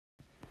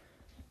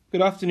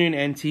Good afternoon,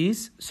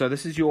 Antes. So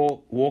this is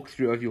your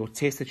walkthrough of your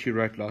test that you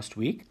wrote last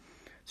week.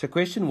 So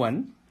question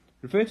 1,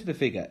 refer to the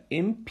figure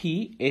M,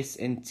 P, S,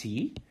 and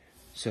T.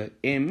 So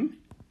M,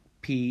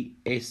 P,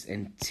 S,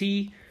 and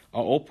T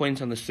are all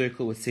points on the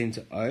circle with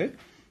center O,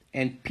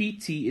 and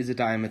PT is a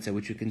diameter,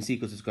 which you can see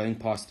because it's going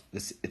past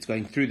this, it's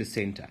going through the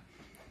center.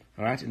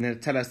 All right, and then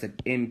it'll tell us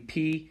that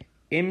MP,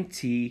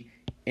 MT,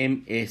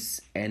 MS,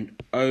 and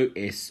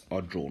OS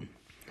are drawn.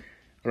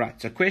 All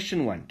right, so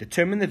question 1,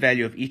 determine the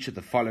value of each of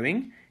the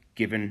following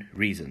given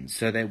reasons.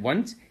 So they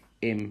want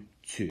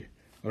M2.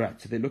 All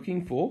right, so they're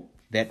looking for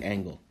that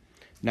angle.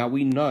 Now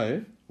we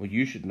know, or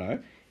you should know,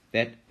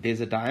 that there's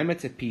a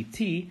diameter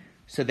PT,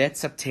 so that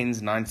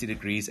subtends 90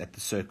 degrees at the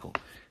circle.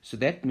 So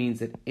that means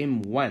that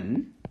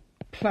M1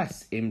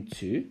 plus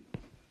M2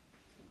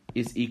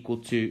 is equal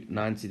to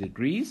 90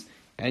 degrees,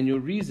 and your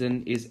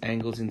reason is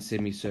angles in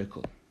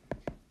semicircle.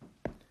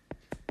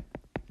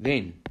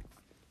 Then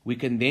we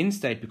can then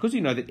state, because we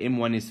know that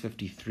M1 is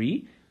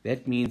 53,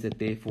 that means that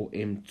therefore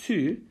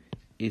M2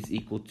 is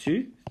equal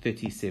to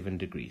 37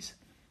 degrees.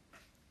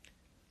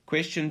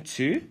 Question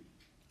 2,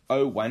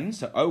 O1.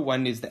 So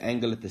O1 is the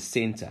angle at the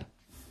center.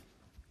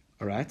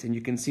 All right, and you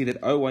can see that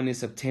O1 is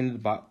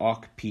subtended by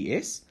arc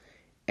PS,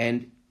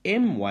 and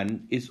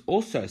M1 is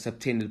also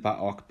subtended by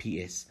arc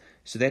PS.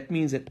 So that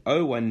means that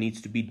O1 needs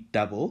to be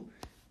double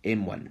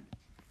M1.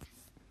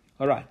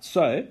 All right,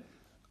 so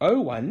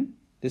O1,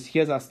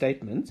 here's our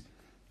statement.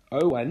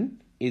 O1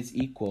 is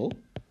equal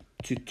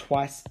to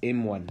twice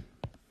M1.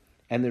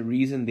 And the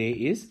reason there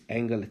is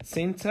angle at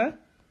center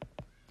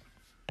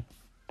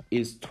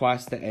is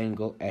twice the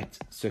angle at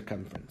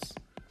circumference.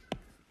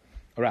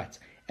 All right,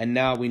 and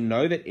now we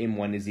know that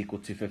M1 is equal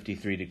to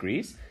 53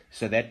 degrees.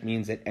 So that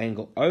means that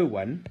angle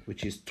O1,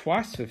 which is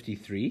twice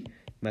 53,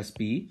 must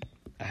be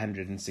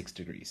 106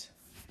 degrees.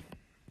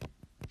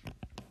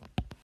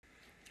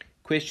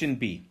 Question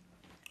B.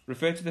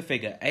 Refer to the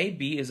figure.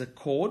 AB is a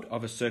chord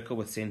of a circle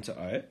with center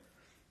O.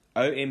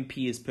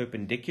 OMP is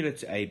perpendicular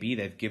to AB.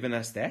 They've given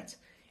us that.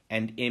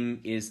 And M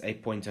is a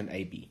point on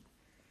AB.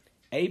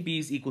 AB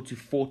is equal to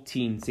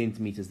 14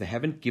 centimeters. They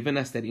haven't given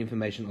us that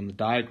information on the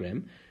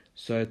diagram.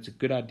 So it's a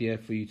good idea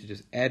for you to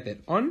just add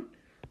that on.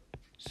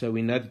 So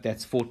we know that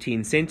that's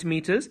 14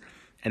 centimeters.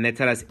 And they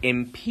tell us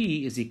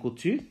MP is equal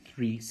to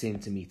 3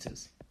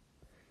 centimeters.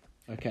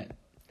 Okay.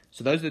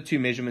 So those are the two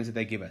measurements that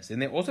they give us.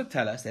 And they also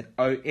tell us that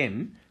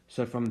OM,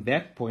 so from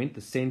that point,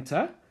 the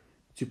center,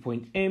 to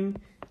point M,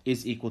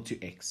 is equal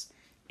to X.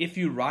 If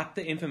you write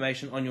the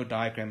information on your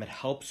diagram, it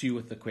helps you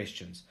with the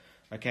questions.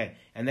 Okay,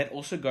 and that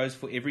also goes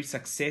for every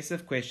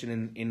successive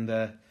question in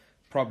the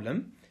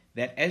problem,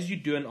 that as you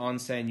do an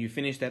answer and you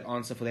finish that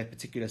answer for that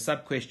particular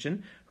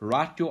sub-question,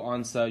 write your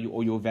answer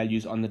or your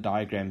values on the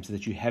diagram so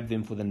that you have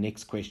them for the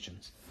next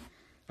questions.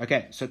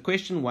 Okay, so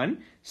question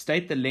 1,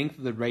 state the length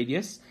of the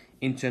radius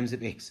in terms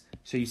of X.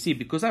 So you see,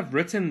 because I've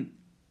written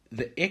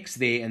the X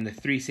there and the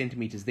 3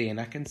 centimeters there, and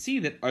I can see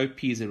that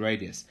OP is a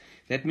radius.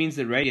 That means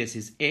the radius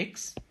is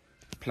X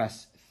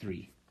plus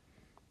 3.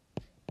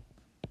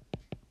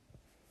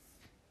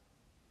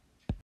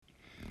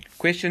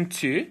 Question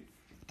 2,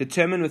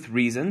 determine with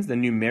reasons the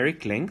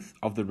numeric length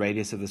of the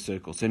radius of the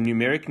circle. So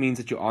numeric means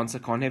that your answer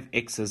can't have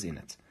X's in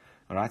it.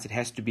 All right, it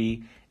has to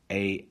be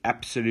a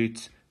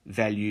absolute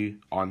value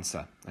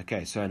answer.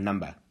 Okay, so a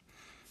number.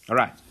 All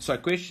right, so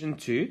question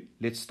 2,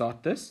 let's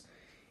start this.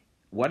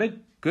 What a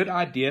good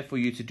idea for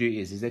you to do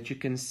is that you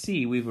can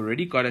see we've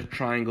already got a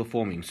triangle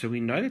forming. So we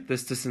know that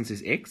this distance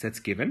is X, that's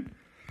given.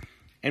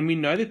 And we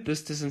know that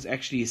this distance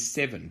actually is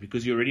 7,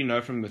 because you already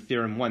know from the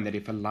theorem 1 that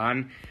if a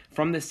line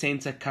from the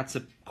center cuts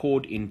a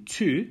chord in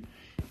 2,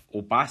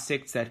 or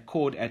bisects that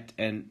chord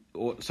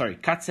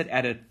cuts it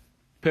at a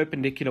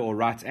perpendicular or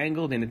right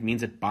angle, then it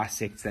means it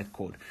bisects that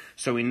chord.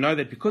 So we know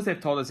that because they've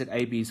told us that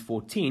AB is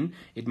 14,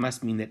 it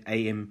must mean that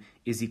AM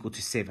is equal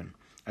to 7.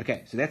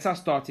 Okay, so that's our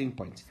starting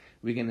point.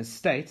 We're going to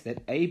state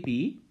that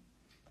AB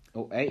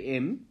or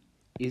AM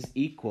is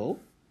equal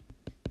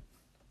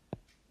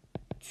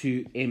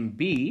to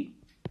MB,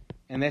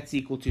 and that's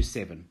equal to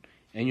 7.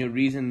 And your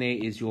reason there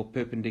is your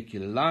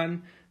perpendicular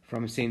line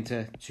from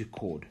center to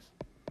chord.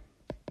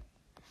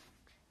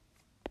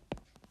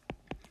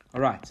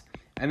 All right.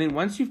 And then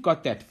once you've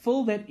got that,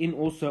 fill that in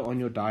also on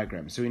your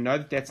diagram. So we know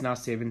that that's now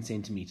 7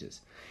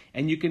 centimeters.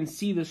 And you can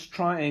see this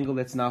triangle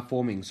that's now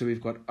forming. So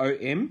we've got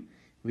OM,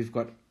 we've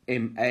got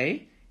MA,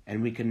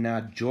 and we can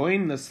now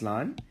join this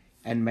line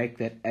and make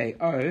that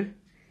AO,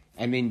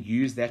 and then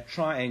use that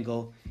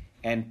triangle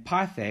and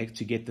Pythag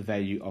to get the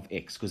value of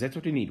X, because that's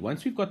what we need.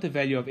 Once we've got the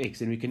value of X,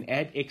 then we can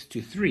add X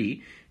to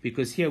 3,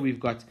 because here we've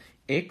got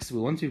X.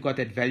 Well, once we've got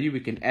that value, we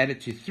can add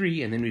it to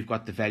 3, and then we've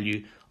got the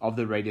value of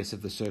the radius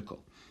of the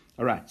circle.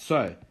 All right,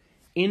 so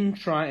in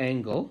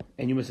triangle,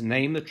 and you must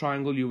name the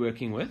triangle you're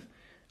working with,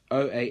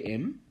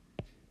 OAM,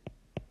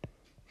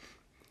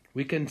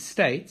 we can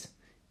state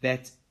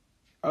that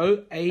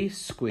OA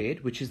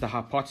squared, which is the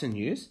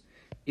hypotenuse,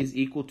 is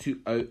equal to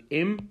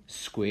OM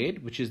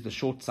squared, which is the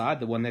short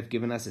side, the one they've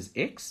given us as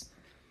X,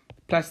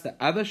 plus the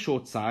other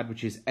short side,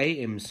 which is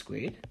AM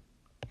squared,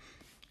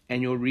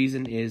 and your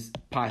reason is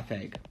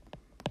Pythag.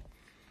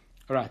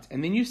 All right,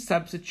 and then you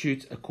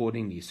substitute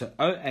accordingly. So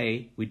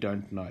OA, we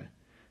don't know,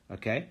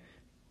 okay?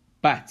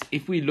 But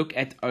if we look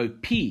at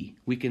OP,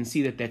 we can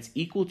see that that's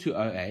equal to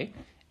OA,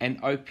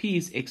 and OP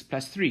is x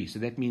plus 3. So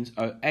that means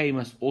OA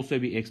must also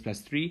be x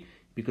plus 3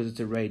 because it's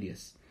a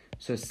radius.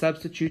 So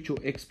substitute your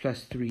x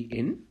plus 3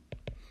 in,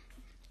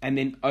 and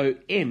then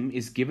OM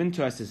is given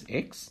to us as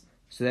x,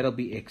 so that'll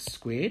be x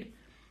squared,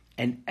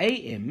 and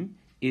AM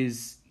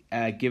is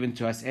given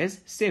to us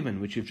as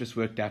 7, which we've just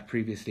worked out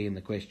previously in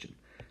the question.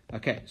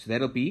 Okay, so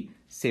that'll be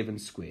 7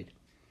 squared.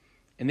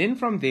 And then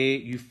from there,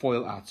 you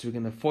FOIL out. So we're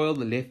going to FOIL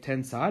the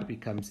left-hand side,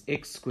 becomes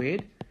x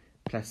squared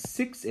plus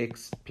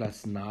 6x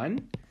plus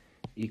 9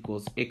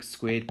 equals x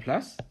squared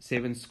plus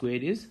 7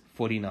 squared is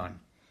 49.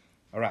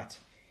 All right,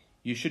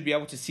 you should be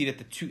able to see that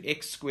the two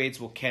x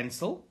squareds will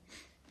cancel.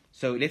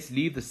 So let's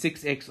leave the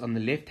 6x on the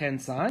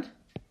left-hand side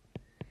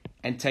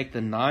and take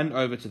the 9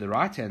 over to the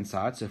right-hand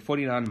side. So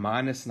 49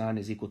 minus 9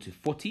 is equal to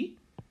 40.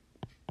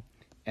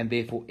 And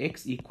therefore,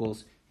 x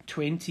equals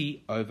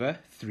 20 over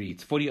 3.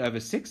 It's 40 over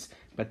 6,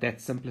 but that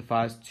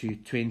simplifies to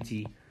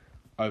 20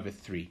 over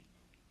 3.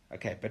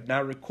 Okay, but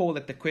now recall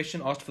that the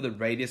question asked for the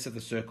radius of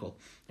the circle.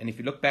 And if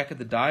you look back at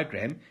the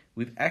diagram,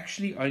 we've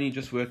actually only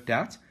just worked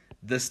out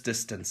this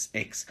distance,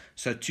 x.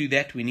 So to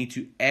that, we need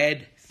to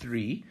add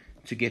 3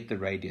 to get the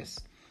radius.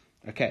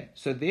 Okay,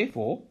 so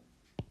therefore,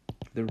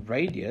 the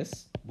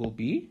radius will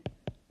be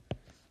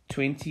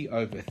 20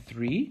 over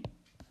 3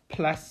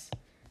 plus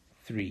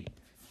 3.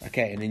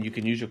 Okay, and then you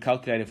can use your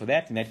calculator for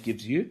that, and that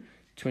gives you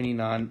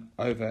 29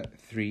 over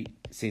 3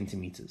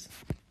 centimeters.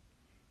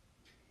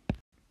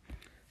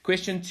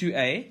 Question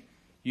 2a,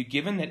 you're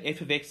given that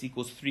f of x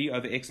equals 3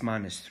 over x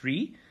minus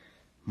 3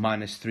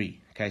 minus 3.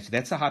 Okay, so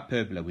that's a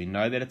hyperbola. We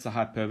know that it's a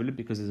hyperbola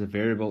because there's a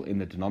variable in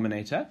the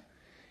denominator.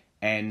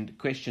 And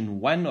question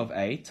 1 of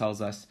a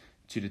tells us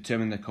to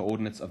determine the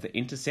coordinates of the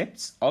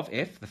intercepts of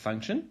f, the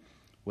function,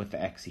 with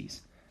the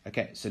axes.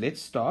 Okay, so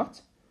let's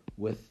start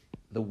with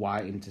the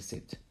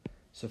y-intercept.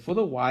 So for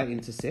the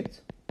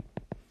y-intercept,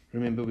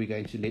 remember we're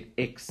going to let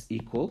x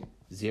equal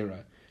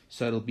 0.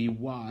 So it'll be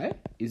y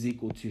is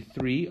equal to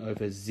 3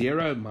 over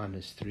 0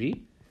 minus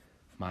 3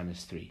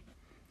 minus 3.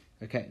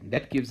 Okay,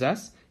 that gives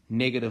us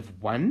negative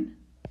 1,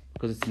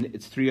 because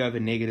it's 3 over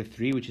negative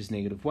 3, which is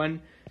negative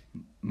 1,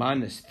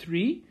 minus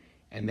 3,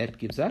 and that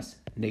gives us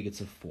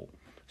negative 4.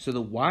 So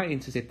the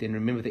y-intercept then,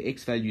 remember the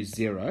x value is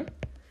 0,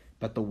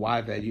 but the y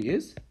value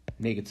is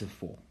negative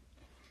 4.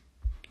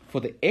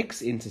 For the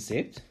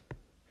x-intercept,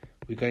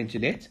 we're going to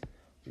let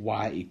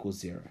y equals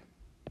 0.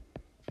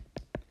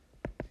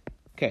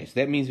 Okay, so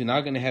that means we're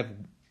now going to have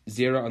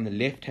 0 on the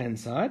left-hand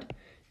side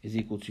is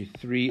equal to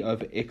 3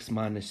 over x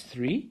minus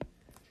 3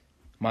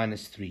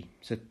 minus 3.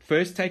 So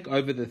first take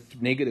over the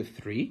negative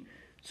 3,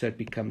 so it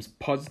becomes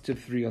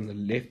positive 3 on the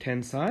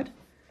left-hand side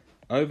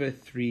over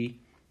 3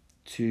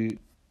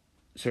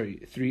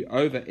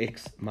 over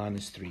x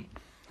minus 3.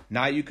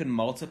 Now you can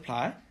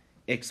multiply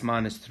x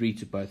minus 3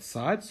 to both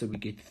sides, so we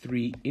get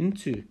 3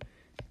 into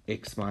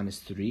x minus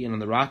 3, and on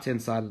the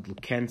right-hand side it will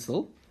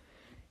cancel.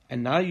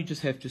 And now you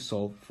just have to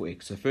solve for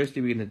x. So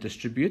firstly, we're going to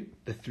distribute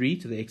the 3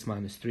 to the x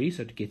minus 3,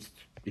 so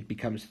it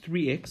becomes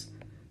 3x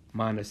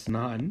minus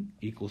 9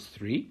 equals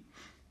 3.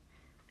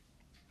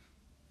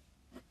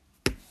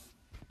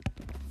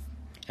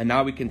 And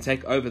now we can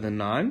take over the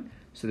 9,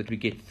 so that we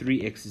get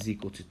 3x is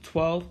equal to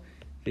 12,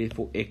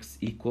 therefore x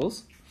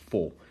equals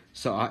 4.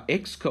 So our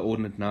x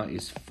coordinate now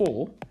is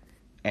 4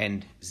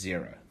 and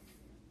 0.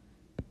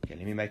 Okay,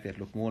 let me make that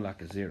look more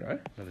like a 0,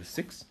 not a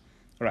 6.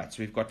 All right,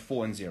 so we've got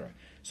 4 and 0.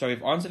 So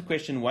we've answered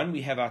question 1.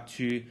 We have our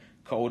two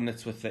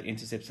coordinates with the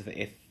intercepts of the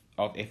f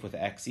with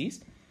the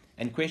axes.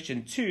 And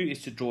question 2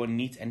 is to draw a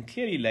neat and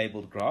clearly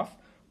labeled graph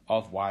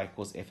of y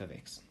equals f of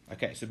x.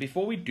 Okay, so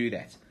before we do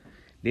that,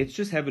 let's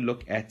just have a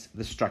look at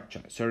the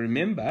structure. So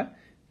remember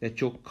that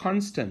your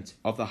constant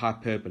of the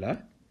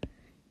hyperbola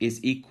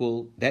is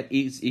equal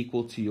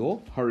to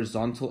your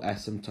horizontal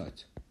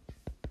asymptote.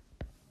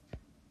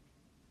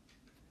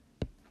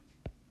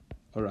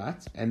 All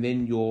right, and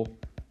then your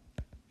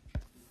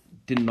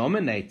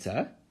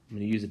denominator, I'm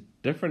going to use a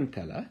different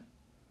color,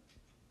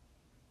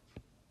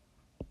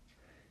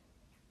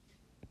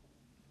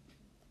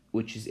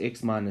 which is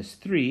x minus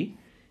 3,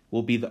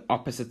 will be the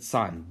opposite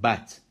sign.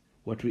 But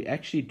what we're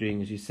actually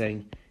doing is you're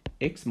saying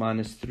x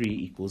minus 3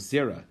 equals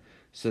 0.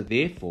 So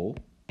therefore,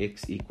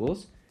 x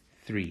equals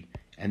 3.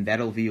 And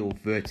that'll be your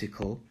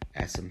vertical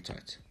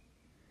asymptote.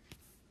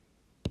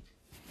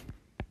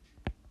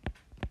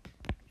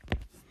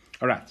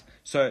 All right,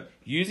 so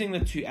using the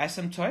two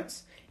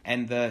asymptotes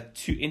and the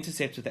two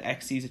intercepts with the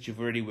axes that you've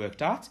already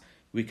worked out,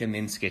 we can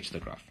then sketch the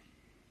graph.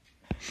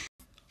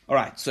 All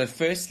right, so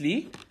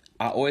firstly,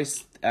 I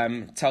always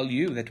tell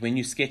you that when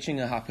you're sketching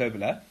a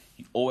hyperbola,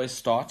 you always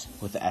start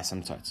with the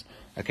asymptotes.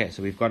 Okay,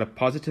 so we've got a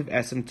positive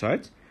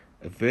asymptote,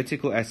 a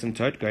vertical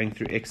asymptote going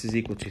through x is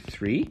equal to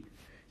 3.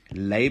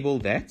 Label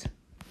that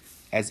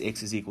as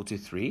x is equal to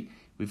 3.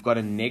 We've got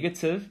a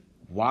negative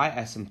y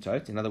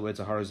asymptote, in other words,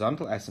 a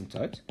horizontal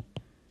asymptote,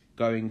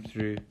 going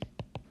through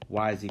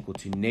y is equal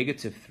to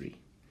negative 3.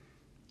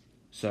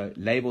 So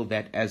label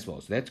that as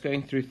well. So that's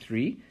going through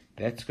 3,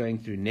 that's going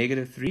through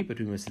negative 3, but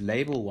we must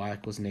label y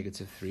equals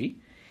negative 3.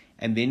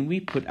 And then we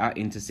put our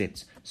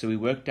intercepts. So we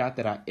worked out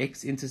that our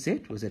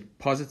x-intercept was at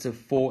positive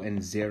 4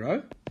 and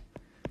 0.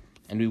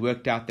 And we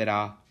worked out that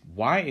our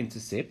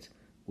y-intercept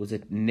was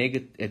at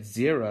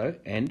 0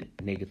 and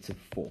negative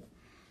 4.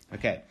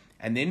 Okay,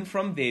 and then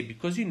from there,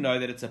 because you know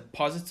that it's a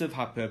positive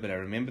hyperbola,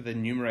 remember the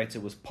numerator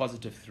was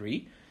positive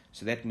 3,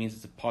 so that means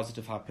it's a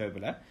positive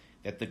hyperbola,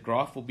 that the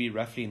graph will be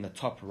roughly in the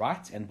top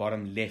right and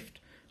bottom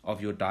left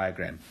of your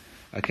diagram.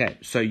 Okay,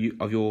 so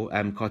of your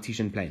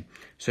Cartesian plane.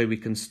 So we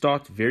can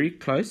start very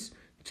close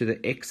to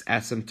the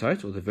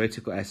x-asymptote, or the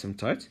vertical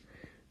asymptote,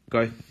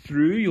 go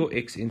through your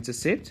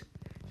x-intercept,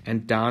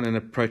 and down and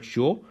approach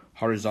your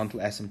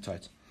horizontal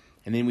asymptote.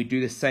 And then we do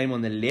the same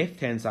on the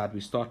left-hand side.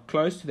 We start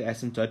close to the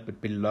asymptote,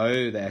 but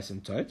below the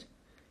asymptote,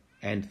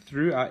 and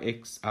through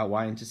our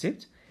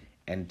y-intercept,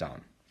 and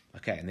down.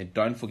 Okay, and then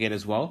don't forget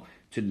as well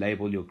to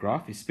label your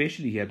graph,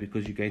 especially here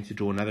because you're going to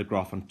draw another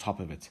graph on top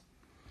of it.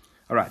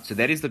 All right, so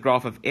that is the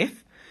graph of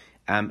f,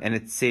 and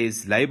it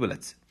says label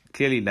it.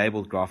 Clearly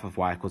labeled graph of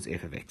y equals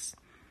f of x.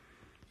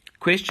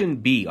 Question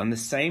B, on the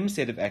same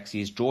set of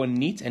axes, draw a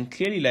neat and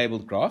clearly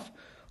labeled graph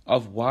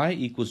of y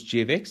equals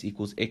g of x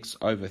equals x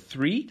over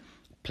 3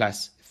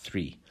 plus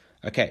 3.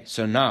 Okay,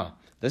 so now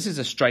this is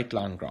a straight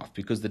line graph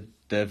because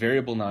the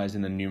variable now is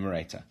in the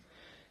numerator.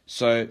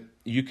 So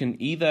you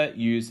can either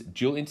use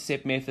dual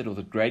intercept method or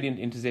the gradient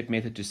intercept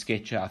method to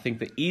sketch it. I think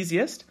the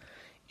easiest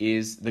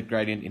is the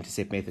gradient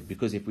intercept method,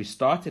 because if we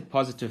start at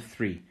positive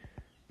 3,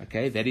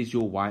 okay, that is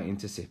your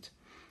y-intercept.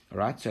 All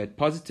right, so at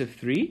positive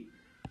 3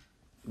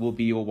 will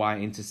be your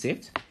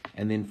y-intercept.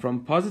 And then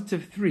from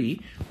positive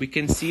 3, we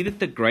can see that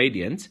the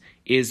gradient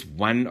is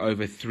 1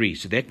 over 3.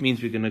 So that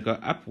means we're going to go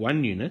up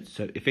 1 unit,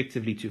 so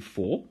effectively to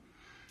 4.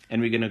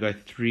 And we're going to go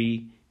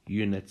 3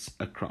 units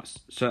across.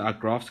 So our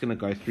graph's going to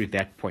go through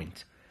that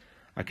point.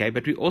 Okay,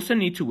 but we also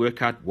need to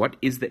work out what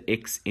is the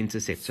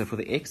x-intercept. So for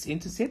the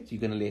x-intercept,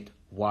 you're going to let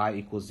y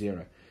equals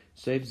 0.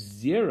 So if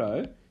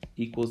 0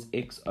 equals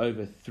x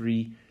over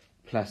 3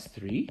 plus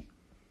 3,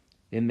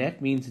 then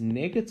that means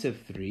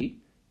negative 3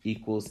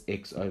 equals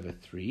x over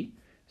 3.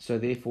 So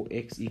therefore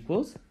x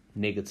equals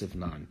negative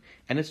 9.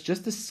 And it's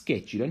just a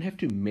sketch. You don't have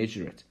to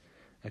measure it.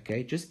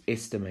 Okay, just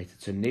estimate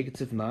it. So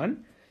negative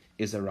 9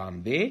 is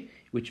around there,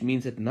 which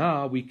means that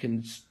now we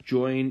can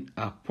join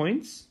our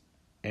points,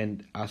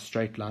 and our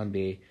straight line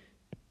there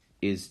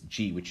is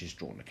G, which is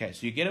drawn. Okay,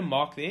 so you get a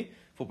mark there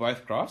for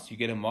both graphs. You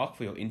get a mark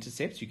for your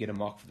intercepts. You get a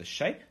mark for the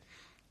shape.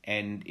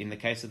 And in the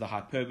case of the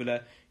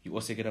hyperbola, you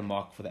also get a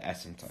mark for the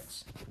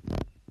asymptotes.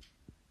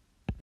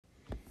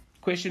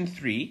 Question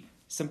 3.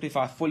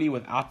 Simplify fully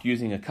without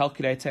using a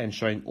calculator and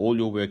showing all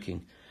your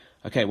working.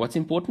 Okay, what's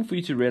important for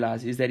you to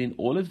realize is that in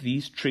all of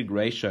these trig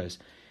ratios,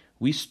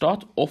 we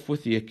start off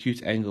with the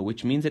acute angle,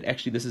 which means that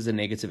actually this is a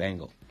negative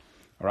angle.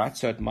 All right,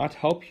 so it might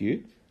help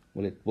you,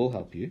 well, it will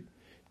help you,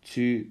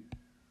 to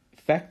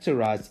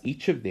factorize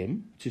each of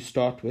them to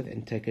start with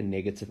and take a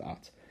negative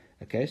out.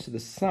 Okay, so the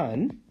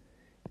sine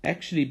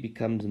actually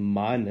becomes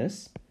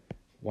minus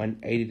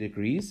 180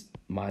 degrees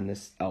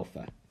minus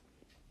alpha.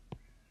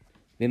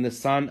 Then the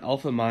sine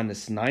alpha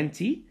minus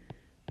 90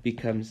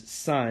 becomes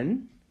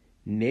sine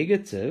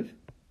negative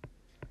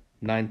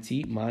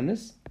 90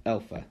 minus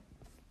alpha.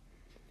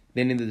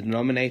 Then in the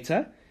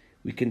denominator,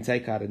 we can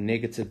take out a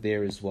negative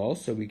there as well.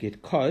 So we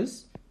get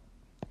cos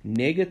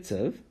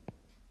negative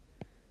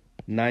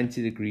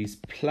 90 degrees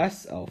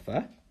plus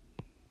alpha.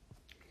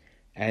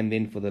 And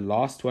then for the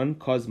last one,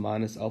 cos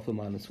minus alpha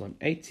minus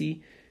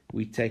 180,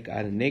 we take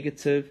out a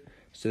negative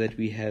so that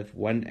we have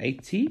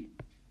 180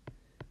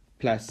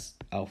 plus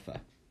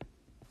alpha.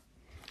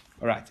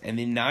 All right, and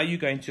then now you're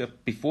going to,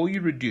 before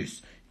you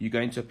reduce, you're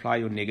going to apply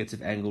your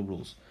negative angle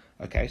rules.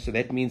 Okay, so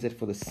that means that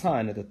for the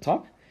sine at the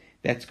top,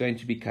 that's going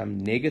to become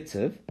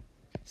negative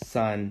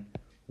sine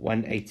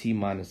 180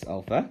 minus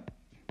alpha.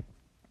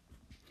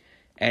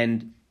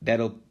 And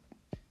that'll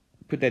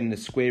put that in a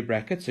square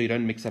bracket so you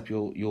don't mix up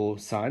your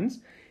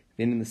signs.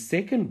 Then in the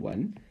second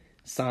one,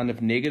 sine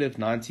of negative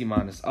 90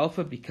 minus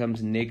alpha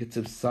becomes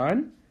negative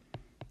sine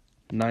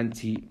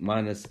 90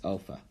 minus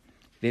alpha.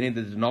 Then in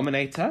the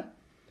denominator,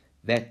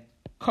 that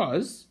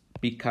cos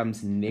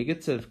becomes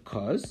negative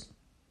cos.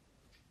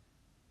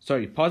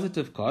 Sorry,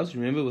 positive cos.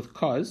 Remember with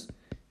cos,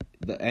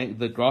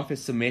 the graph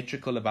is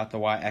symmetrical about the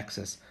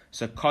y-axis.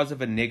 So cos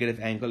of a negative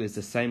angle is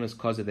the same as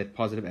cos of that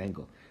positive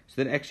angle.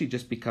 So that actually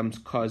just becomes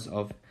cos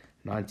of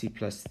 90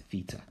 plus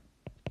theta,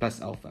 plus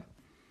alpha.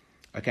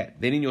 Okay,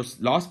 then in your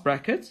last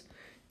bracket,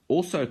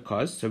 also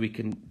cos, so we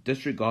can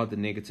disregard the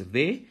negative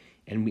there,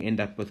 and we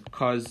end up with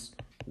cos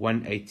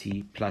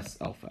 180 plus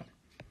alpha.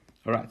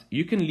 All right,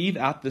 you can leave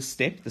out this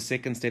step, the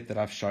second step that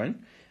I've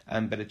shown,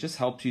 but it just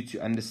helps you to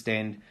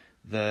understand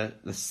the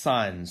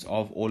signs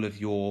of all of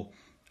your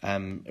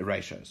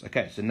ratios.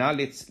 Okay, so now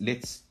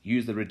let's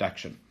use the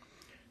reduction.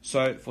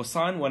 So for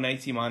sine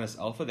 180 minus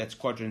alpha, that's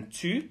quadrant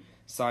 2.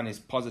 Sine is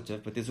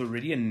positive, but there's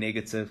already a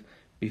negative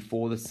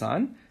before the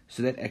sine,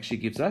 so that actually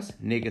gives us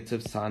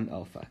negative sine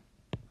alpha.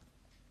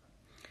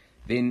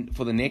 Then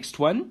for the next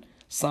one,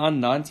 sine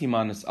 90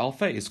 minus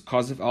alpha is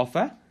cos of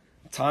alpha,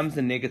 times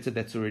the negative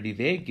that's already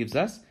there gives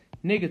us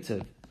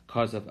negative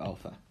cos of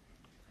alpha.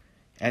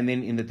 And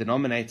then in the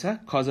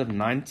denominator, cos of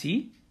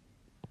 90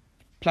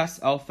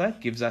 plus alpha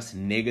gives us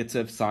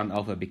negative sine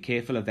alpha. Be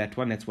careful of that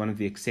one. That's one of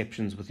the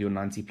exceptions with your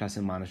 90 plus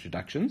and minus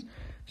reductions.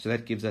 So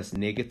that gives us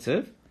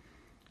negative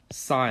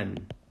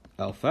sine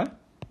alpha.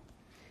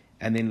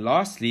 And then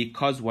lastly,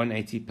 cos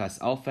 180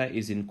 plus alpha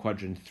is in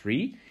quadrant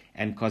 3,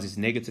 and cos is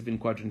negative in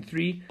quadrant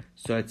 3,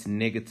 so it's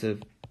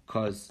negative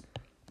cos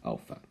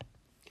alpha.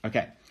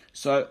 Okay,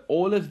 so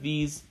all of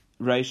these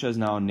ratios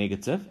now are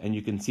negative, and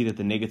you can see that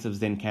the negatives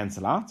then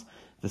cancel out.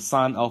 The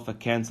sine alpha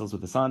cancels with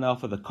the sine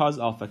alpha, the cos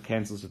alpha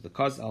cancels with the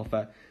cos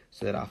alpha,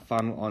 so that our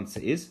final answer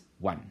is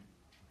 1.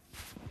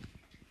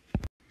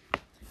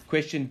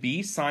 Question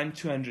B, sine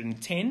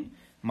 210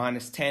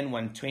 minus tan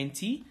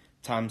 120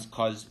 times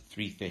cos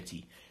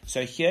 330.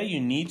 So here you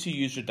need to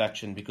use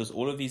reduction because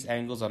all of these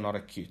angles are not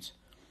acute.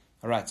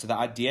 Alright, so the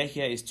idea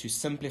here is to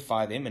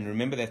simplify them, and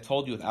remember they've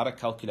told you without a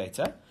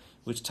calculator,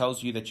 which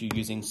tells you that you're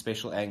using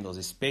special angles,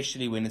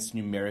 especially when it's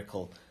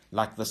numerical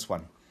like this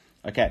one.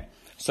 Okay,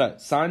 so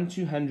sine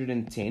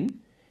 210,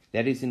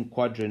 that is in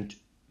quadrant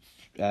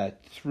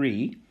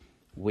 3,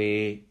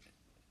 where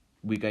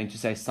we're going to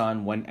say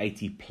sine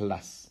 180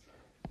 plus.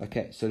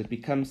 Okay, so it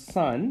becomes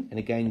sine, and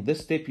again,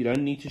 this step you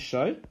don't need to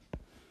show,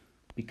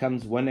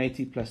 becomes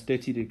 180 plus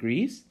 30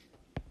 degrees.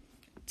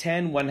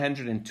 Tan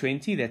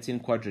 120, that's in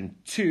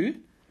quadrant 2,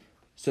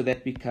 so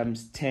that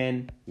becomes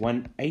tan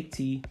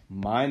 180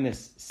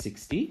 minus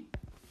 60.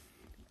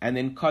 And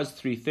then cos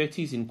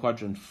 330 is in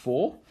quadrant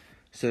 4,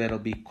 so that'll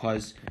be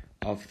cos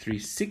of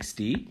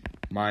 360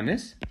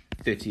 minus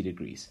 30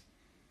 degrees.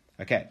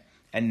 Okay,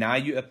 and now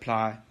you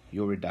apply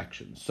your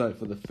reduction. So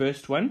for the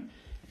first one,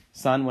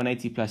 sine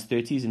 180 plus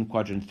 30 is in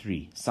quadrant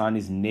 3. Sine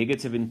is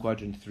negative in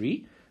quadrant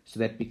 3, so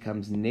that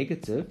becomes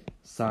negative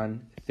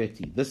sine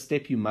 30. This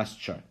step you must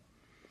show.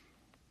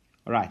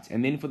 Alright,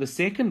 and then for the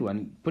second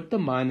one, put the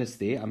minus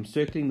there. I'm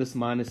circling this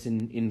minus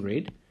in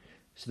red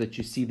so that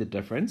you see the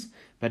difference.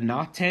 But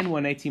now tan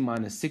 180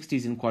 minus 60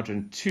 is in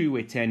quadrant 2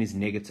 where tan is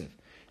negative.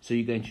 So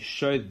you're going to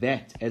show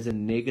that as a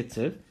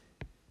negative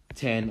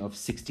tan of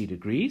 60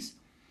 degrees.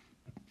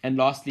 And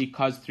lastly,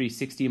 cos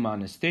 360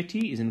 minus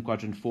 30 is in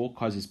quadrant 4.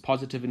 Cos is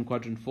positive in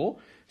quadrant 4,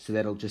 so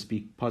that'll just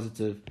be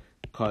positive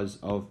cos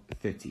of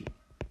 30.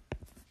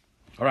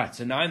 Alright,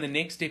 so now in the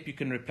next step you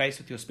can replace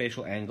with your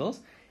special angles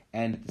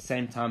and at the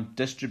same time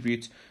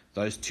distribute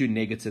those two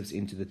negatives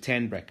into the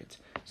tan bracket.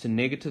 So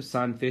negative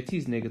sine 30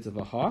 is negative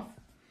a half,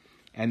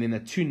 and then the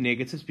two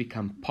negatives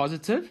become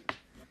positive.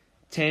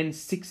 Tan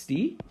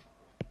 60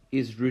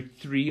 is root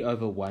 3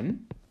 over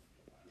 1,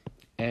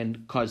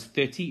 and cos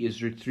 30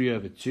 is root 3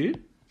 over 2.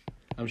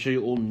 I'm sure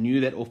you all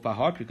knew that off by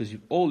heart because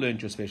you've all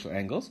learned your special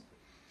angles.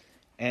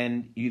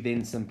 And you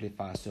then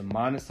simplify. So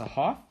minus a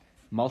half,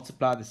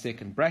 multiply the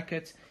second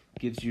bracket,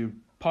 gives you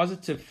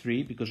positive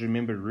 3, because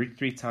remember root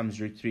 3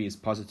 times root 3 is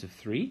positive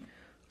 3,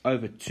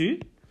 over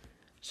 2.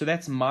 So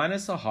that's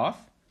minus a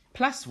half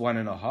plus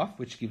 1.5,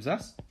 which gives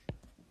us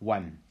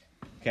 1.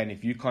 Okay, and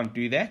if you can't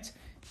do that,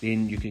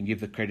 then you can give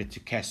the credit to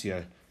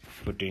Casio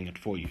for doing it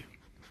for you.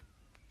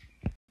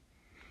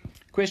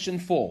 Question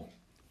 4.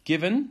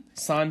 Given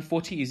sine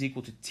 40 is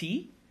equal to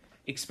t,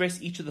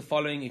 express each of the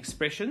following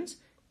expressions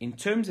in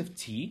terms of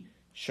t,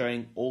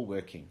 showing all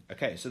working.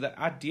 Okay, so the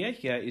idea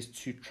here is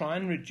to try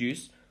and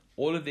reduce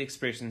all of the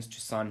expressions to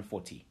sine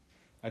 40.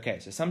 Okay,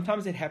 so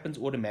sometimes it happens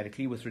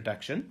automatically with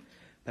reduction,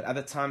 but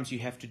other times you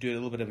have to do a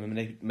little bit of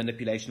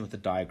manipulation with the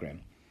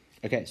diagram.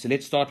 Okay, so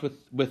let's start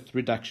with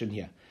reduction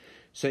here.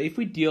 So if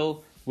we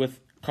deal with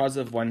cos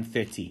of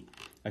 130,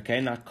 okay,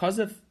 now cos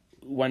of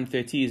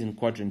 130 is in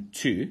quadrant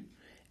 2,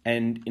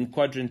 and in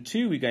quadrant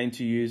 2 we're going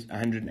to use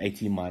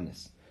 180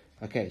 minus.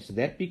 Okay, so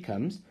that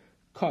becomes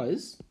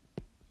cos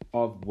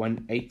of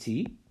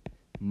 180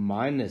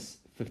 minus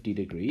 50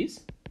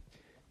 degrees,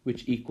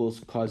 which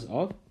equals cos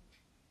of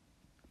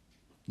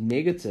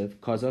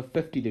negative cos of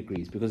 50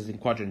 degrees, because it's in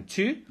quadrant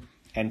 2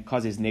 and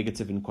cos is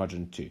negative in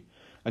quadrant 2.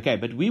 Okay,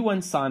 but we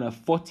want sine of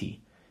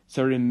 40.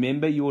 So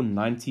remember your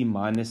 90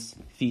 minus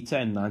theta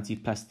and 90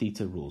 plus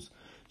theta rules.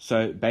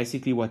 So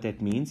basically what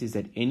that means is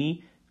that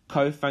any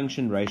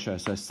co-function ratio,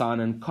 so sine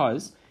and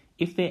cos,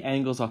 if their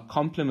angles are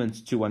complements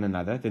to one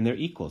another, then they're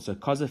equal. So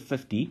cos of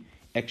 50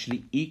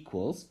 actually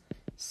equals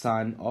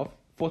sine of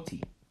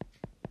 40.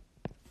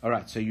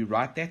 Alright, so you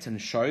write that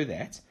and show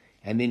that,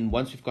 and then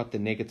once we've got the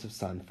negative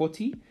sine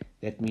 40,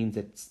 that means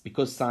that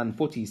because sine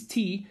 40 is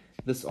t,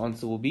 this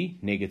answer will be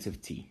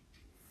negative t.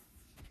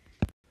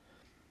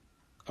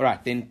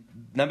 Alright, then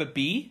number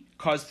B,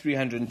 cos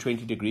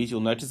 320 degrees.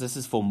 You'll notice this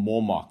is for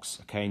more marks,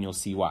 okay, and you'll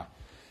see why.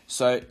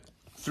 So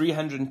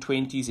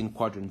 320 is in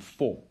quadrant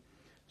 4.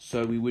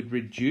 So we would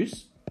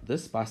reduce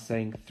this by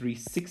saying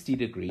 360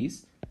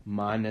 degrees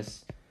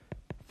minus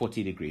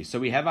 40 degrees. So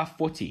we have our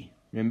 40.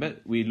 Remember,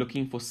 we're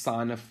looking for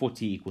sine of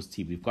 40 equals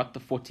t. We've got the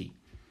 40.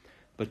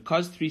 But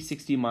cos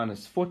 360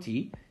 minus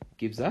 40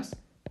 gives us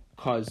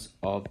cos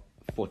of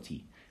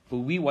 40. But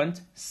we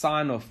want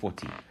sine of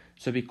 40.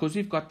 So because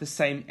we've got the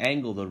same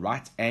angle, the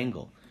right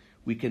angle,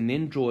 we can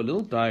then draw a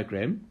little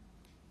diagram.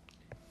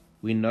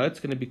 We know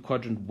it's going to be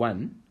quadrant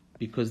 1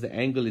 because the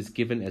angle is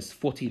given as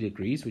 40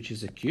 degrees, which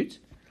is acute.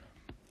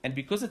 And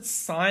because it's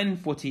sine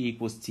 40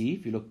 equals t,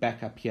 if you look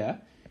back up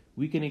here,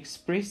 we can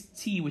express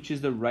t, which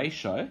is the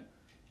ratio,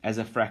 as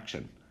a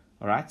fraction.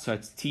 All right, so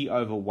it's t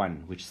over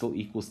 1, which still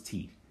equals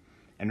t.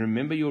 And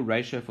remember, your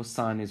ratio for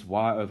sine is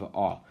y over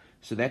r.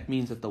 So that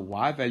means that the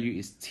y value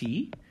is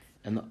t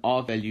and the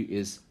r value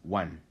is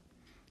 1.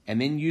 And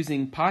then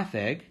using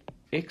Pythag,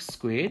 x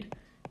squared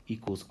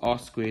equals r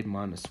squared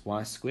minus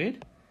y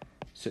squared.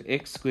 So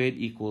x squared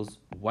equals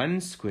 1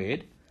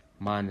 squared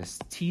minus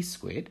t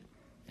squared.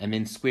 And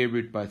then square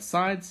root both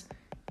sides.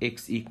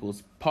 X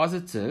equals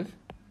positive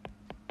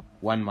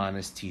 1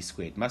 minus t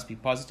squared. Must be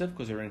positive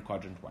because we're in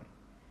quadrant 1.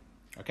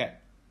 Okay,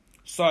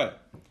 so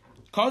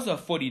cos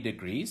of 40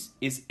 degrees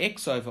is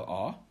x over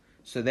r.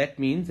 So that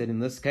means that in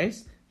this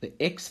case, the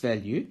x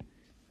value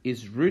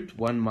is root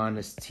 1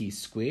 minus t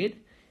squared.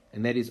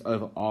 And that is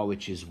over r,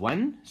 which is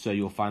 1. So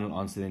your final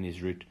answer then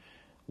is root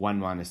 1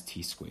 minus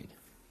t squared.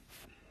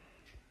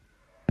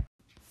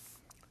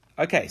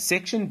 Okay,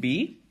 section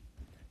B.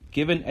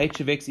 Given h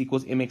of x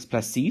equals mx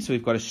plus c, so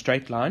we've got a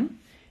straight line.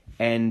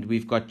 And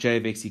we've got j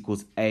of x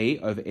equals a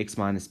over x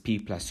minus p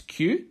plus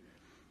q.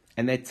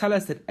 And they tell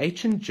us that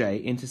h and j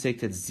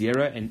intersect at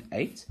 0 and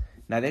 8.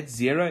 Now that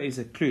 0 is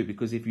a clue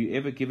because if you're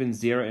ever given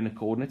 0 in a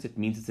coordinate, it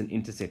means it's an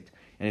intersect.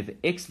 And if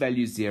the x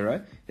value is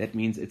 0, that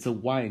means it's a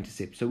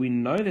y-intercept. So we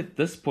know that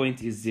this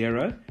point is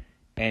 0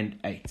 and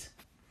 8.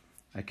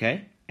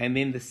 Okay? And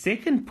then the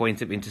second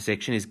point of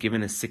intersection is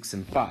given as 6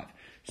 and 5.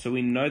 So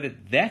we know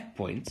that that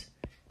point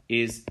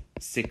is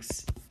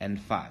 6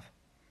 and 5.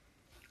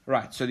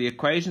 Right, so the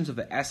equations of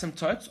the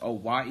asymptotes are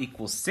y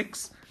equals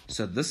 6.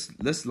 So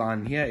this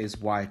line here is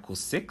y equals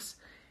 6.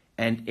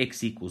 And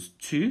x equals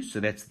 2.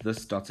 So that's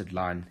this dotted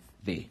line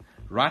there.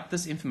 Write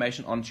this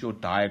information onto your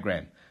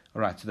diagram.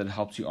 All right, so that it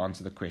helps you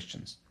answer the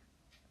questions.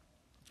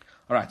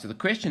 All right, so the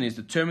question is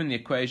determine the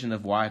equation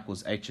of y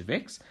equals h of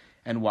x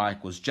and y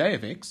equals j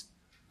of x,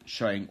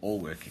 showing all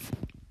working.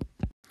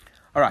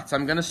 All right, so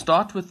I'm going to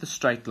start with the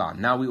straight line.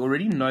 Now, we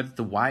already know that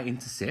the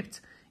y-intercept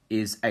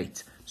is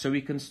 8. So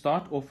we can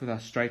start off with our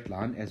straight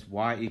line as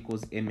y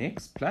equals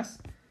mx plus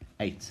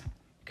 8.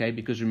 Okay,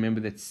 because remember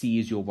that c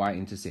is your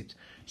y-intercept.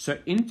 So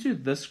into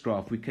this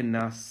graph, we can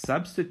now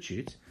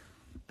substitute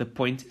the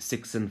point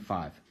 6 and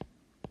 5.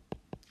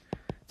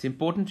 It's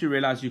important to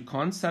realize you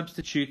can't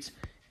substitute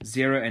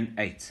 0 and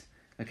 8,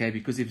 okay,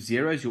 because if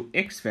 0 is your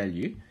x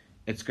value,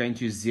 it's going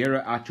to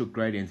zero out your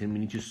gradient, and we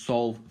need to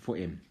solve for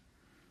m.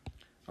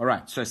 All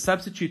right, so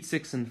substitute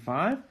 6 and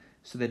 5,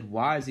 so that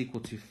y is equal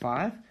to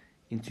 5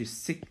 into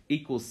 6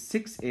 equals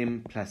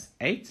 6m plus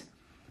 8,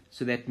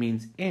 so that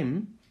means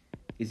m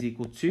is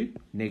equal to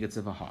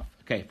negative a half.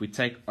 Okay, if we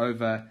take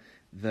over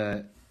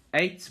the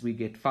 8, we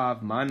get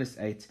 5 minus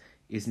 8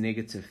 is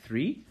negative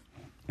 3.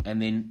 And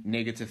then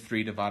negative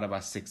 3 divided by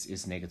 6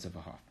 is negative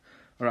a half.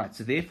 All right,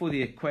 so therefore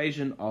the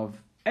equation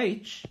of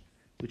h,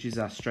 which is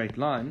our straight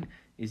line,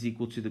 is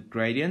equal to the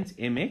gradient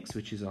mx,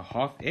 which is a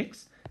half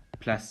x,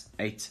 plus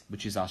 8,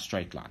 which is our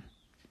straight line.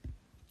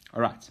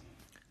 All right,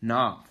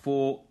 now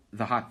for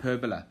the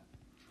hyperbola.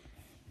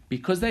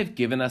 Because they've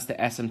given us the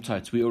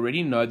asymptotes, we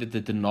already know that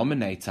the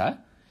denominator,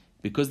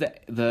 because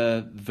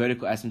the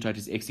vertical asymptote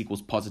is x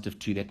equals positive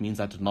 2, that means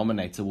our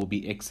denominator will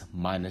be x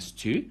minus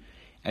 2.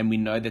 And we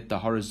know that the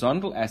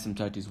horizontal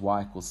asymptote is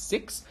y equals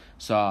 6.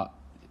 So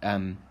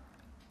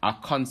our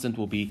constant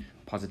will be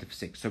positive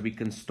 6. So we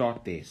can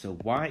start there. So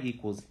y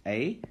equals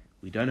a,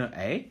 we don't know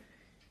a,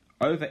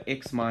 over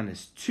x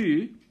minus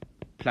 2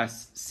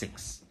 plus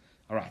 6.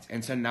 All right.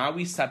 And so now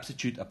we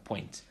substitute a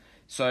point.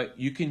 So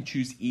you can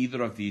choose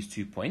either of these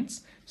 2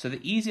 points. So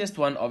the easiest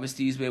one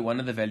obviously is where one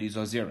of the values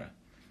are 0.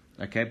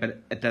 Okay,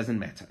 but it doesn't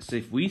matter. So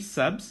if we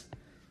subs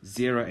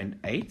 0 and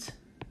 8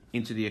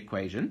 into the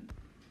equation,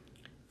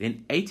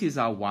 then 8 is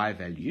our y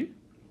value.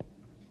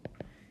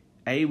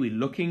 A we're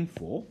looking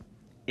for.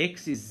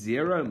 X is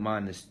 0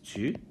 minus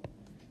 2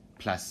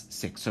 plus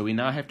 6. So we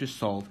now have to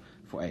solve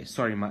for a.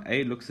 Sorry, my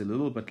a looks a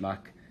little bit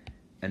like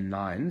a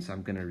 9, so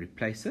I'm going to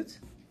replace it.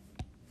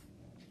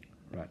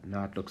 Right,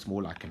 now it looks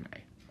more like an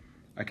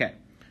a. Okay,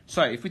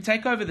 so if we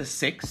take over the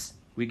 6,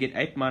 we get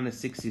 8 minus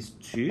 6 is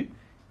 2,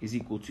 is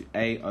equal to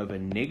a over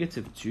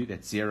negative 2.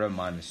 That's 0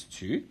 minus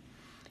 2.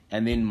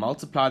 And then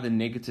multiply the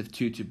negative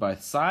 2 to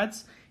both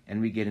sides, and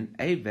we get an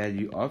a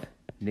value of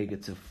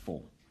negative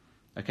 4.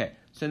 Okay,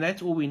 so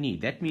that's all we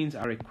need. That means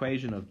our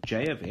equation of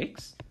j of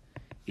x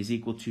is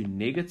equal to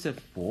negative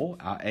 4,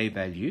 our a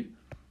value,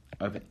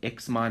 over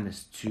x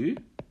minus 2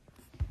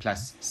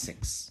 plus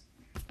 6.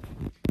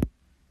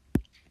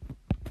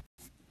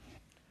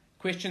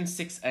 Question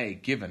 6a,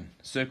 given,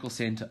 circle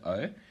center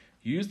O.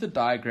 Use the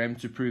diagram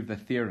to prove the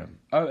theorem.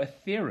 Oh, a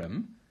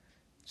theorem,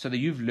 so that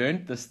you've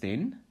learned this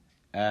then,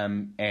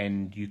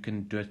 and you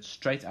can do it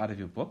straight out of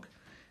your book.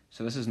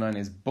 So this is known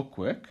as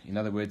bookwork. In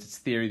other words, it's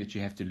theory that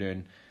you have to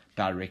learn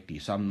directly.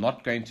 So I'm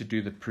not going to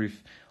do the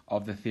proof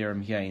of the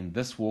theorem here in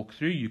this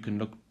walkthrough. You can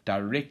look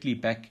directly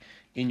back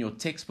in your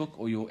textbook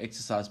or your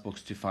exercise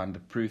books to find the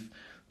proof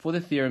for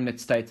the theorem that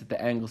states that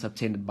the angle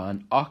subtended by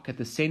an arc at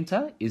the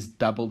center is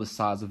double the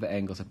size of the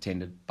angle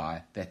subtended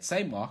by that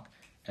same arc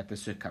at the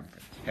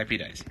circumference. Happy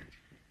days.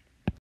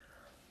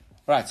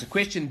 Right, so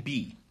question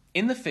B.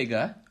 In the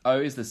figure, O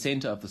is the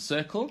center of the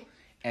circle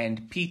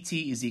and PT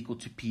is equal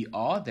to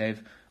PR.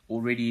 They've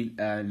already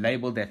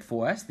labeled that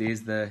for us.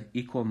 There's the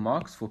equal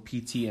marks for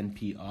PT and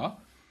PR.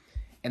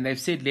 And they've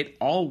said let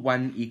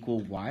R1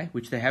 equal Y,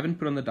 which they haven't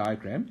put on the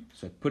diagram.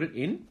 So put it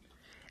in.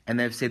 And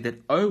they've said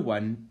that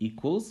O1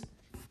 equals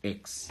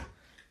X.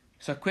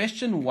 So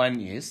question 1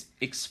 is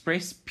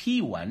express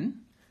P1.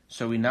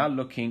 So we're now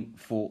looking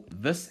for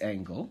this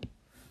angle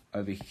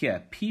over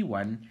here,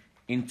 P1,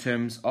 in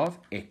terms of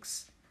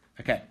X.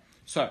 Okay,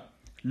 so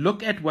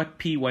look at what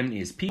P1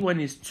 is. P1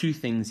 is two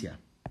things here.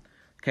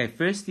 Okay,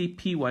 firstly,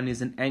 P1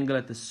 is an angle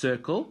at the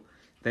circle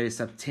that is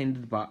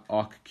subtended by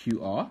arc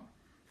QR.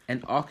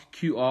 And arc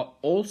QR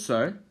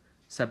also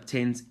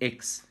subtends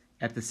X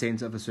at the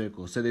center of the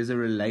circle. So there's a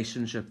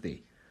relationship there.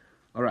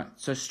 All right,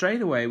 so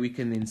straight away we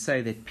can then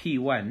say that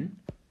P1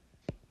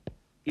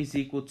 is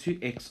equal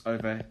to X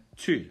over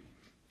 2.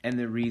 And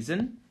the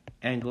reason,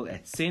 angle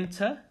at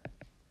center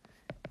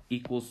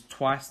equals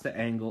twice the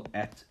angle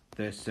at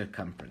the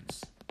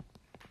circumference.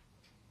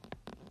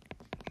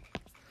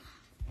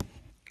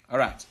 All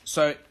right,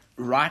 so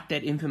write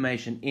that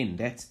information in.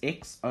 That's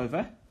X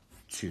over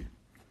 2.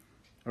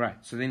 All right,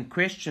 so then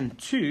question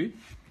 2,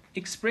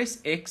 express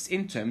X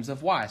in terms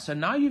of Y. So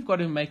now you've got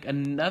to make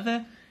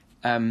another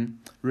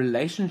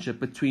relationship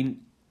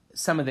between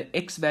some of the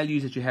X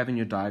values that you have in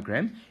your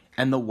diagram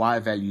and the Y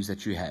values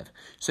that you have.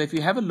 So if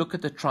you have a look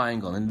at the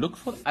triangle and look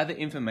for other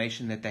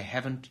information that they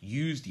haven't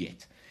used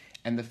yet,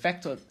 and the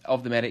fact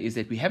of the matter is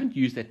that we haven't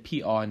used that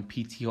PR and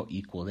PT are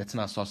equal. That's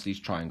an isosceles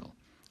triangle.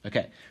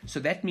 Okay, so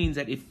that means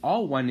that if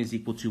R1 is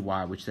equal to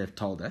Y, which they've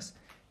told us,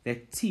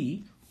 that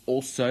T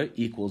also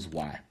equals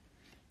Y.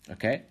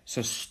 Okay,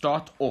 so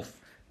start off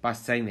by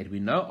saying that we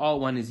know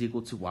R1 is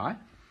equal to Y,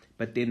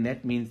 but then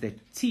that means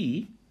that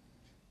T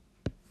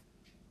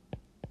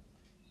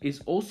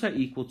is also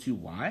equal to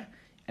Y,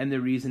 and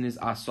the reason is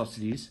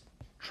isosceles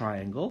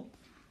triangle,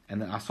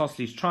 and the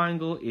isosceles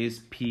triangle is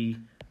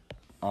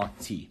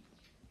PRT.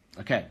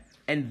 Okay,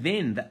 and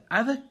then the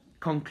other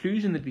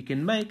conclusion that we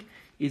can make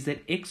is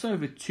that X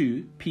over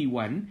 2,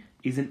 P1,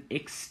 is an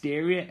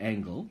exterior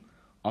angle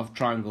of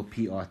triangle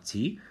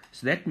PRT.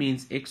 So that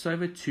means X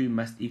over 2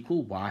 must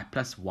equal Y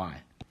plus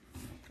Y.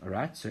 All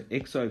right, so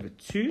X over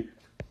 2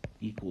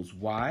 equals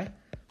Y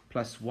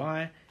plus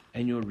Y,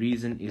 and your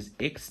reason is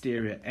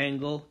exterior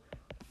angle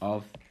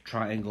of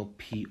triangle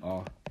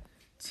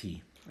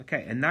PRT.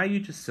 Okay, and now you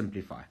just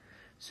simplify.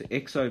 So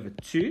X over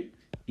 2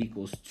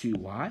 equals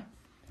 2Y.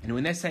 And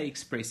when they say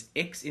express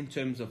X in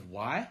terms of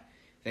Y,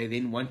 they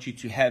then want you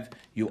to have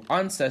your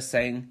answer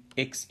saying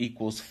X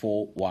equals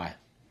 4Y.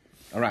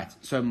 All right,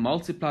 so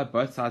multiply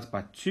both sides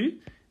by 2,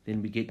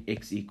 then we get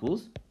X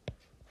equals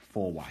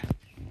 4Y.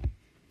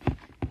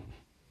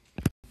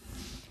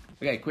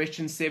 Okay,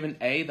 question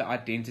 7a, the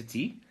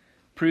identity.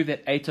 Prove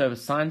that 8 over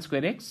sine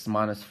squared x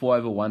minus 4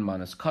 over 1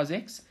 minus cos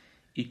x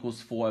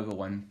equals 4 over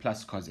 1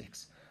 plus cos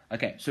x.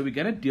 Okay, so we're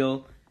going to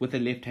deal with the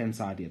left-hand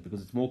side here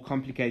because it's more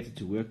complicated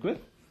to work with.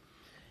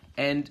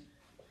 And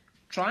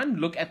try and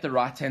look at the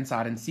right-hand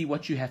side and see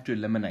what you have to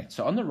eliminate.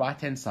 So on the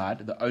right-hand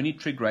side, the only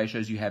trig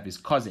ratios you have is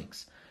cos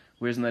x,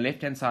 whereas on the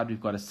left-hand side, we've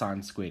got a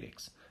sine squared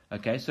x.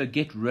 Okay, so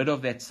get rid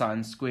of that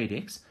sine squared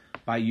x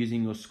by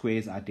using your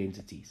squares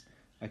identities.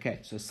 Okay,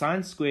 so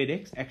sine squared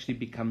x actually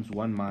becomes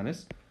 1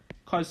 minus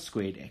cos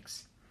squared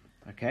x.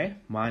 Okay,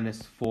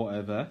 minus 4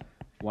 over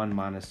 1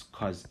 minus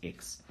cos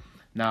x.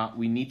 Now,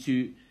 we need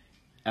to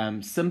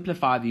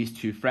simplify these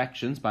two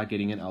fractions by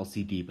getting an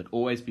LCD, but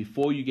always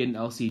before you get an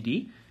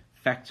LCD,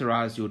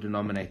 factorize your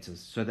denominators.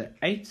 So the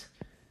 8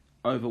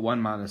 over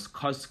 1 minus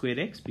cos squared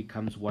x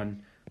becomes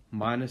 1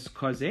 minus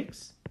cos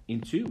x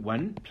into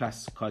 1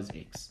 plus cos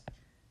x.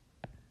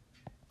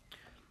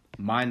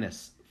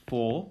 Minus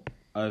 4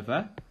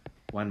 over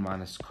 1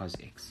 minus cos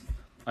x.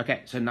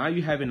 Okay, so now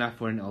you have enough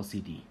for an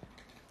LCD.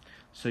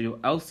 So your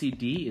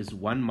LCD is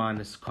 1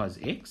 minus cos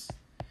x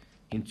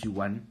into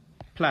 1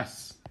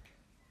 plus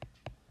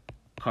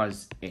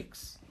cos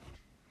x.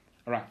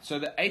 Alright, so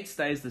the 8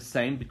 stays the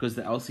same because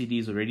the LCD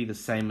is already the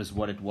same as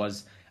what it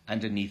was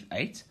underneath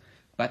 8.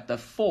 But the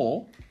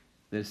 4,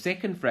 the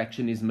second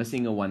fraction, is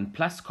missing a 1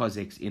 plus cos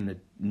x in the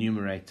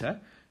numerator.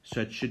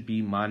 So it should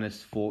be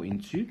minus 4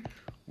 into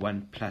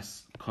 1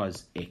 plus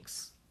cos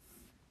x.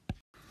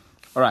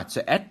 Alright,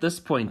 so at this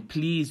point,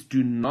 please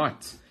do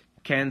not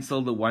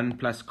cancel the 1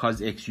 plus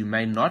cos x. You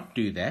may not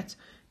do that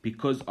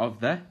because of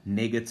the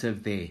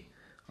negative there.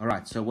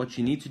 Alright, so what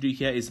you need to do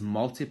here is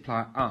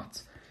multiply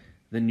out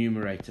the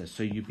numerator.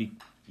 So you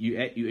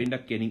end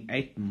up getting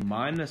 8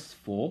 minus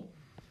 4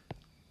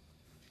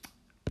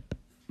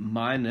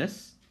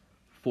 minus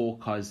 4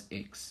 cos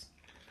x.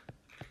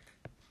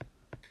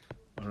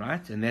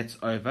 Alright, and that's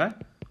over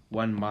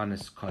 1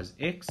 minus cos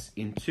x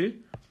into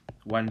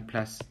 1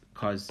 plus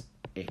cos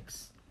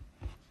x.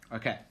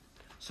 Okay,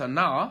 so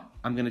now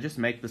I'm going to just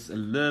make this a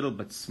little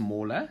bit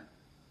smaller.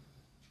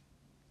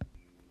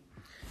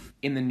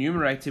 In the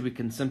numerator, we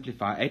can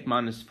simplify. 8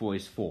 minus 4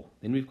 is 4.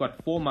 Then we've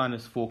got 4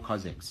 minus 4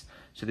 cos x.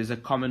 So there's a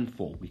common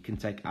 4. We can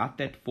take out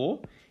that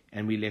 4,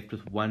 and we're left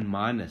with 1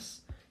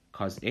 minus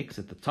cos x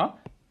at the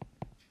top.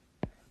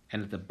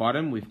 And at the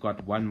bottom, we've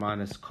got 1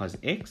 minus cos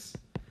x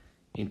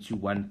into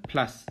 1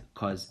 plus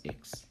cos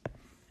x.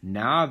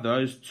 Now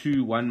those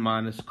two 1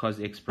 minus cos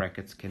x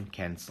brackets can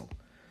cancel.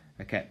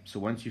 Okay, so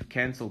once you've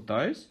cancelled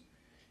those,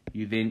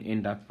 you then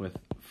end up with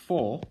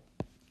 4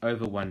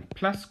 over 1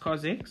 plus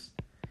cos x.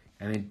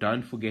 And then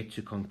don't forget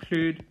to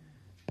conclude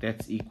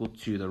that's equal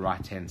to the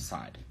right-hand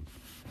side.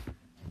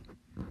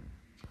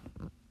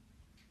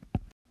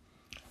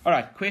 All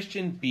right,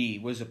 question B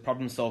was a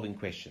problem-solving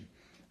question.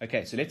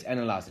 Okay, so let's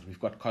analyze it. We've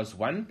got cos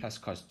 1 plus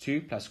cos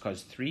 2 plus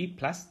cos 3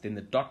 plus, then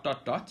the dot,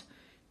 dot, dot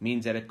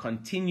means that it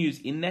continues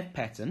in that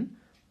pattern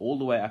all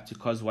the way up to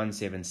cos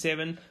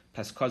 177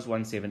 plus cos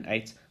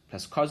 178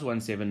 plus cos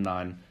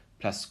 179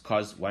 plus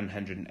cos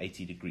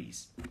 180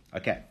 degrees.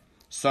 Okay,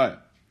 so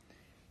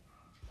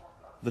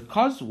the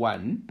cos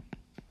 1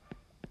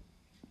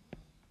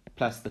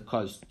 plus the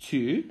cos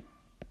 2,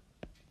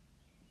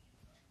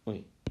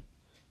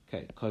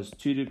 cos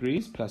 2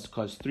 degrees plus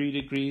cos 3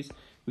 degrees,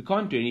 we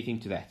can't do anything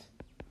to that,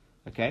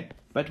 okay?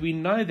 But we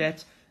know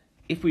that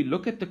if we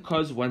look at the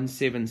cos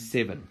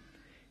 177,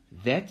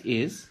 that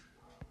is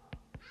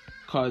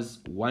cos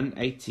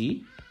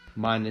 180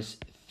 minus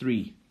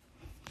 3,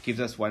 gives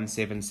us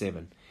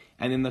 177.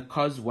 And then the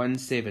cos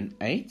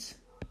 178,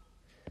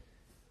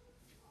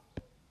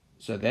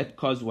 so that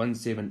cos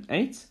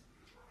 178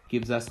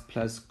 gives us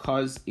plus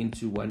cos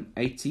into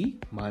 180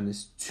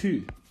 minus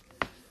 2.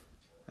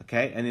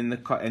 Okay, and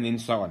then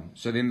so on.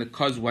 So then the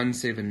cos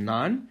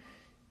 179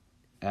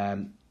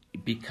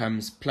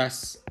 becomes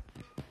plus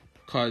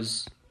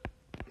cos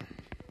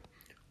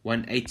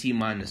 180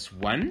 minus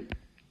 1.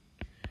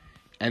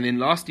 And then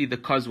lastly, the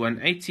cos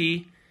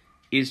 180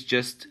 is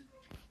just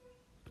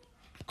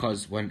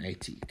cos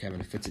 180. Okay, I'm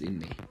going to fit it in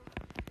there.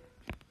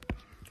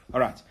 All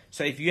right,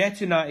 so if you had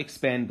to now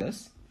expand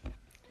this,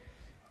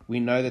 we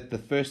know that the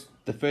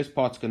first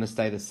part's going to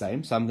stay the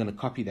same, so I'm going to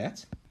copy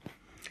that.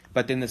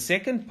 But then the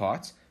second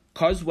part,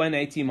 cos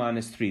 180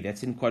 minus 3,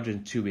 that's in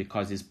quadrant 2 where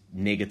cos is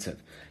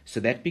negative. So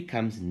that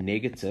becomes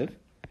negative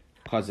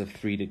cos of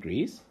 3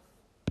 degrees.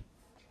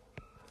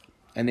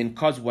 And then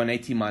cos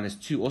 180 minus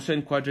 2, also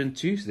in quadrant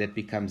 2, so that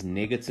becomes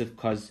negative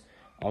cos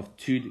of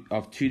 2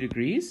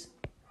 degrees.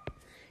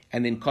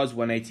 And then cos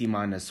 180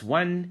 minus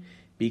 1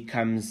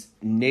 becomes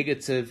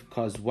negative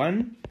cos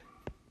 1,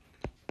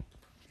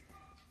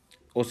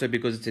 also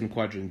because it's in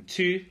quadrant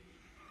 2.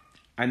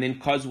 And then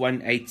cos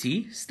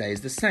 180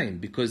 stays the same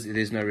because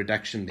there's no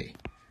reduction there.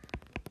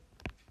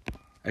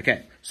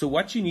 Okay, so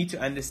what you need to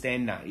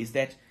understand now is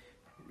that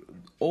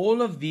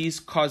all of these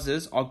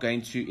causes are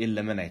going to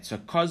eliminate. So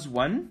cos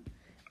 1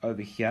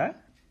 over here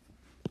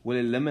will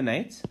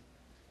eliminate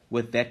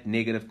with that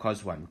negative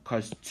cos 1.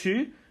 Cos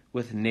 2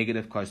 with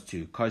negative cos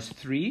 2. Cos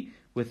 3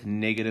 with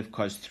negative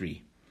cos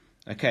 3.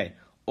 Okay,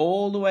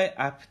 all the way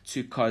up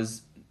to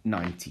cos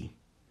 90.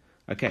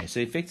 Okay, so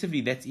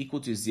effectively that's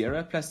equal to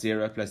 0 plus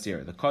 0 plus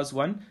 0. The cos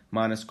 1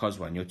 minus cos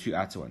 1, your two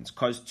outer ones.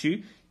 Cos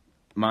 2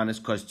 minus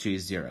cos 2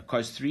 is 0.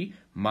 Cos 3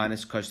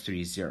 minus cos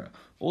 3 is 0.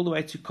 All the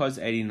way to cos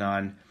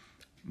 89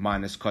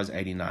 minus cos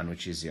 89,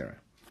 which is 0.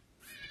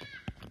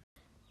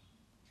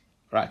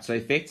 Right, so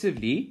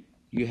effectively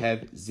you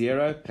have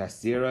 0 plus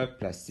 0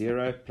 plus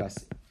 0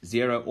 plus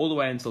 0 all the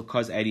way until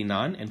cos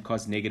 89 and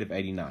cos negative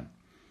 89.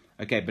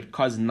 Okay, but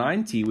cos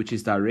 90, which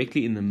is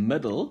directly in the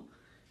middle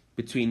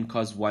between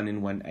cos 1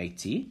 and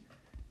 180,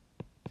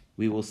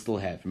 we will still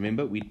have.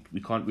 Remember, we're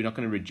not going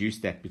to reduce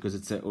that because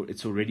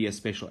it's already a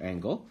special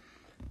angle.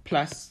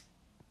 Plus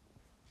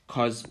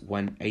cos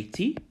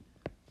 180.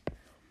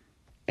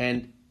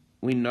 And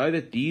we know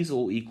that these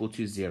all equal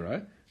to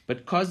 0,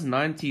 but cos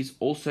 90 is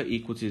also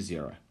equal to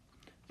 0.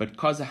 But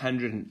cos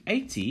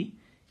 180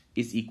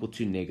 is equal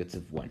to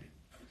negative 1.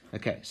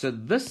 Okay, so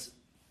this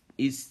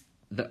is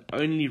the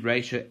only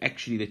ratio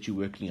actually that you're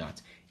working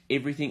out.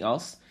 Everything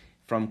else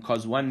from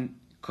cos 1,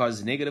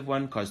 cos negative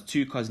 1, cos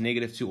 2, cos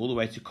negative 2, all the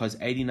way to cos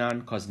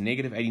 89, cos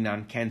negative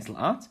 89 cancel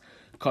out.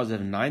 Cos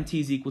of 90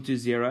 is equal to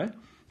 0,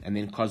 and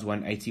then cos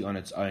 180 on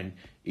its own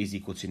is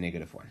equal to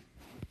negative 1.